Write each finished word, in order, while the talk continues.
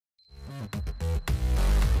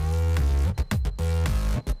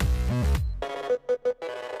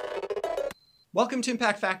Welcome to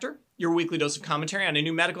Impact Factor, your weekly dose of commentary on a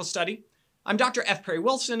new medical study. I'm Dr. F. Perry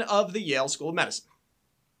Wilson of the Yale School of Medicine.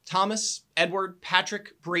 Thomas Edward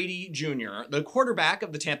Patrick Brady Jr., the quarterback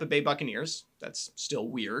of the Tampa Bay Buccaneers, that's still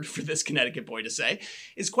weird for this Connecticut boy to say,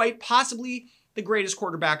 is quite possibly the greatest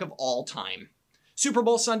quarterback of all time. Super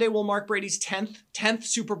Bowl Sunday will mark Brady's 10th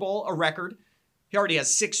Super Bowl, a record. He already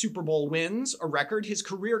has 6 Super Bowl wins, a record. His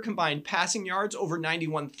career combined passing yards over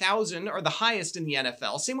 91,000 are the highest in the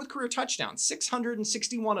NFL. Same with career touchdowns,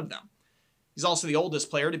 661 of them. He's also the oldest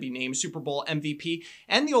player to be named Super Bowl MVP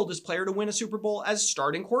and the oldest player to win a Super Bowl as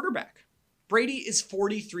starting quarterback. Brady is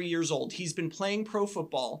 43 years old. He's been playing pro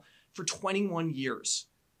football for 21 years.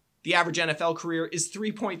 The average NFL career is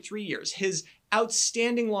 3.3 years. His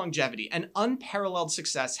outstanding longevity and unparalleled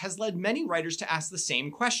success has led many writers to ask the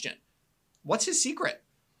same question. What's his secret?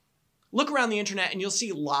 Look around the internet and you'll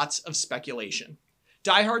see lots of speculation.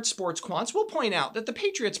 Diehard sports quants will point out that the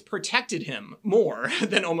Patriots protected him more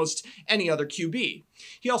than almost any other QB.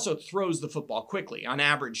 He also throws the football quickly, on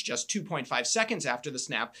average just 2.5 seconds after the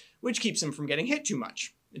snap, which keeps him from getting hit too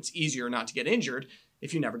much. It's easier not to get injured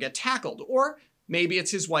if you never get tackled. Or maybe it's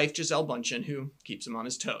his wife, Gisele Bündchen, who keeps him on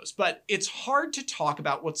his toes. But it's hard to talk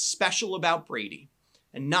about what's special about Brady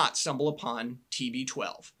and not stumble upon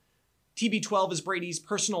TB12. TB12 is Brady's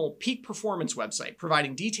personal peak performance website,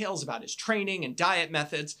 providing details about his training and diet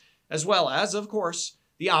methods, as well as, of course,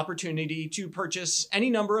 the opportunity to purchase any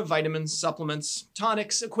number of vitamins, supplements,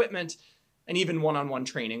 tonics, equipment, and even one-on-one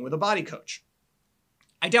training with a body coach.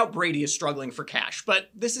 I doubt Brady is struggling for cash, but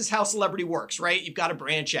this is how celebrity works, right? You've got to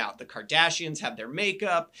branch out. The Kardashians have their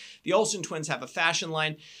makeup. The Olsen twins have a fashion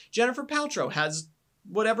line. Jennifer Paltrow has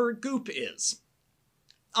whatever Goop is.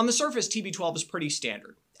 On the surface, TB12 is pretty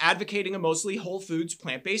standard. Advocating a mostly whole foods,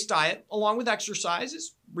 plant-based diet, along with exercise,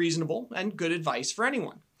 is reasonable and good advice for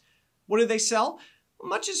anyone. What do they sell?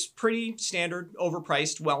 Much is pretty standard,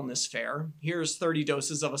 overpriced wellness fare. Here's 30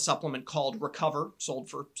 doses of a supplement called Recover, sold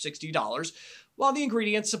for $60. While the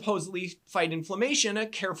ingredients supposedly fight inflammation, a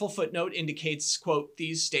careful footnote indicates, quote,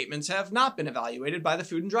 these statements have not been evaluated by the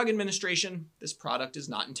Food and Drug Administration. This product is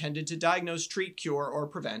not intended to diagnose, treat, cure, or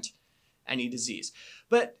prevent any disease.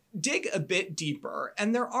 But dig a bit deeper,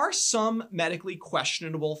 and there are some medically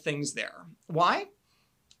questionable things there. Why?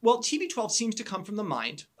 Well, TB12 seems to come from the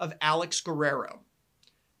mind of Alex Guerrero.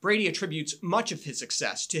 Brady attributes much of his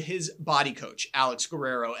success to his body coach, Alex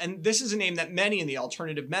Guerrero, and this is a name that many in the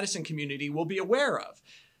alternative medicine community will be aware of.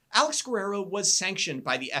 Alex Guerrero was sanctioned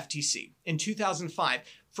by the FTC in 2005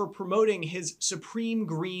 for promoting his Supreme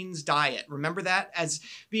Greens diet. Remember that? As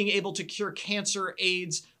being able to cure cancer,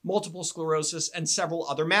 AIDS, multiple sclerosis, and several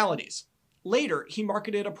other maladies. Later, he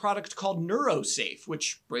marketed a product called NeuroSafe,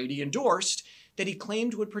 which Brady endorsed, that he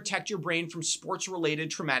claimed would protect your brain from sports-related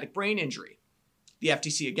traumatic brain injury. The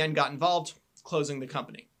FTC again got involved, closing the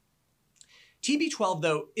company. TB12,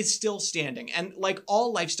 though, is still standing, and like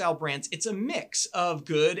all lifestyle brands, it's a mix of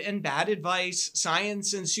good and bad advice,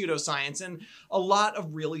 science and pseudoscience, and a lot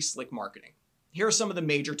of really slick marketing. Here are some of the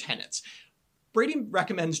major tenets. Brady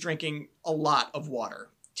recommends drinking a lot of water.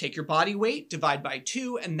 Take your body weight, divide by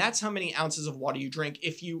 2, and that's how many ounces of water you drink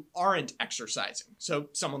if you aren't exercising. So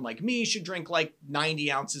someone like me should drink like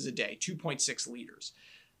 90 ounces a day, 2.6 liters.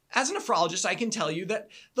 As a nephrologist, I can tell you that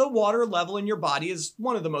the water level in your body is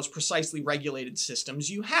one of the most precisely regulated systems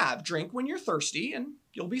you have. Drink when you're thirsty and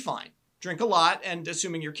you'll be fine. Drink a lot, and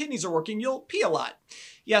assuming your kidneys are working, you'll pee a lot.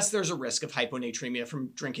 Yes, there's a risk of hyponatremia from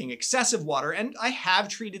drinking excessive water, and I have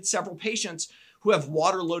treated several patients who have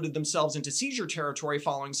water-loaded themselves into seizure territory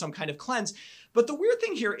following some kind of cleanse. But the weird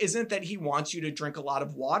thing here isn't that he wants you to drink a lot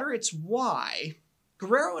of water, it's why.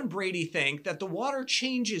 Guerrero and Brady think that the water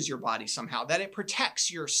changes your body somehow, that it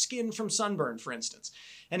protects your skin from sunburn, for instance,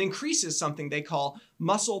 and increases something they call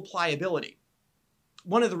muscle pliability.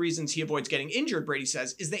 One of the reasons he avoids getting injured, Brady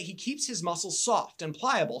says, is that he keeps his muscles soft and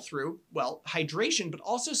pliable through, well, hydration, but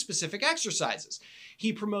also specific exercises.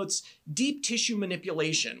 He promotes deep tissue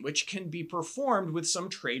manipulation, which can be performed with some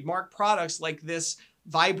trademark products like this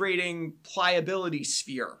vibrating pliability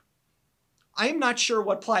sphere. I am not sure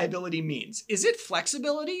what pliability means. Is it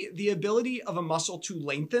flexibility, the ability of a muscle to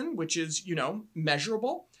lengthen, which is,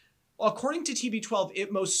 measurable? Well, according to TB12,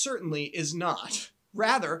 it most certainly is not.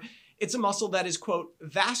 Rather, it's a muscle that is, quote,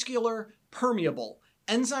 vascular, permeable,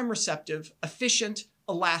 enzyme receptive, efficient,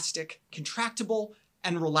 elastic, contractible,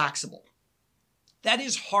 and relaxable. That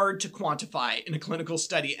is hard to quantify in a clinical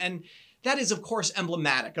study, and that is, of course,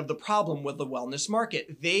 emblematic of the problem with the wellness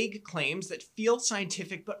market. Vague claims that feel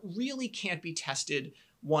scientific but really can't be tested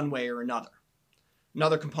one way or another.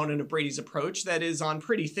 Another component of Brady's approach that is on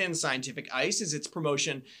pretty thin scientific ice is its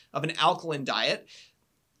promotion of an alkaline diet.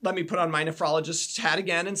 Let me put on my nephrologist's hat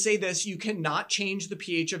again and say this: you cannot change the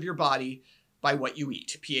pH of your body by what you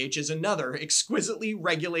eat. pH is another exquisitely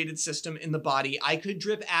regulated system in the body. I could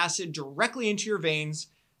drip acid directly into your veins,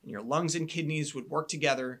 and your lungs and kidneys would work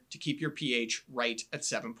together to keep your pH right at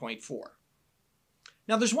 7.4.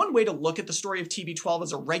 Now, there's one way to look at the story of TB12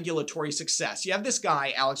 as a regulatory success. You have this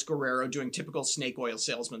guy, Alex Guerrero, doing typical snake oil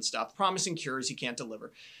salesman stuff, promising cures he can't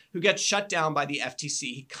deliver, who gets shut down by the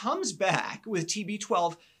FTC. He comes back with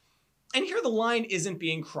TB12, and here the line isn't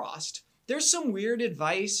being crossed. There's some weird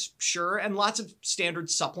advice, sure, and lots of standard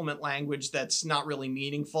supplement language that's not really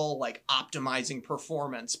meaningful, like optimizing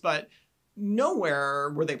performance, but nowhere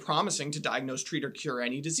were they promising to diagnose, treat, or cure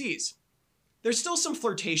any disease. There's still some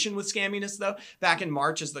flirtation with scamminess, though. Back in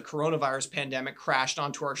March, as the coronavirus pandemic crashed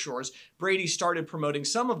onto our shores, Brady started promoting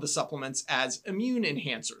some of the supplements as immune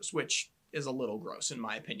enhancers, which is a little gross in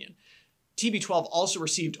my opinion. TB12 also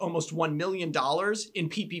received almost $1 million in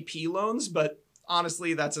PPP loans, but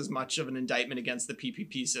honestly, that's as much of an indictment against the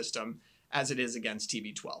PPP system as it is against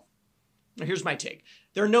TB12. Now, here's my take.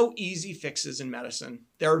 There are no easy fixes in medicine.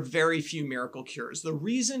 There are very few miracle cures. The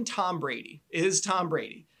reason Tom Brady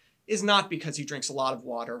is not because he drinks a lot of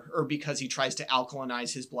water or because he tries to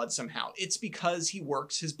alkalinize his blood somehow. It's because he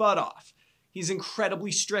works his butt off. He's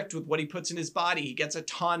incredibly strict with what he puts in his body. He gets a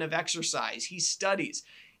ton of exercise. He studies.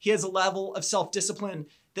 He has a level of self-discipline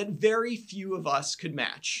that very few of us could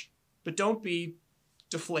match. But don't be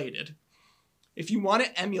deflated. If you want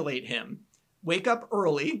to emulate him, wake up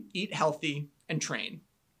early, eat healthy, and train.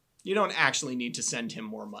 You don't actually need to send him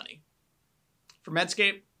more money. For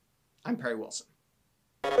Medscape, I'm Perry Wilson.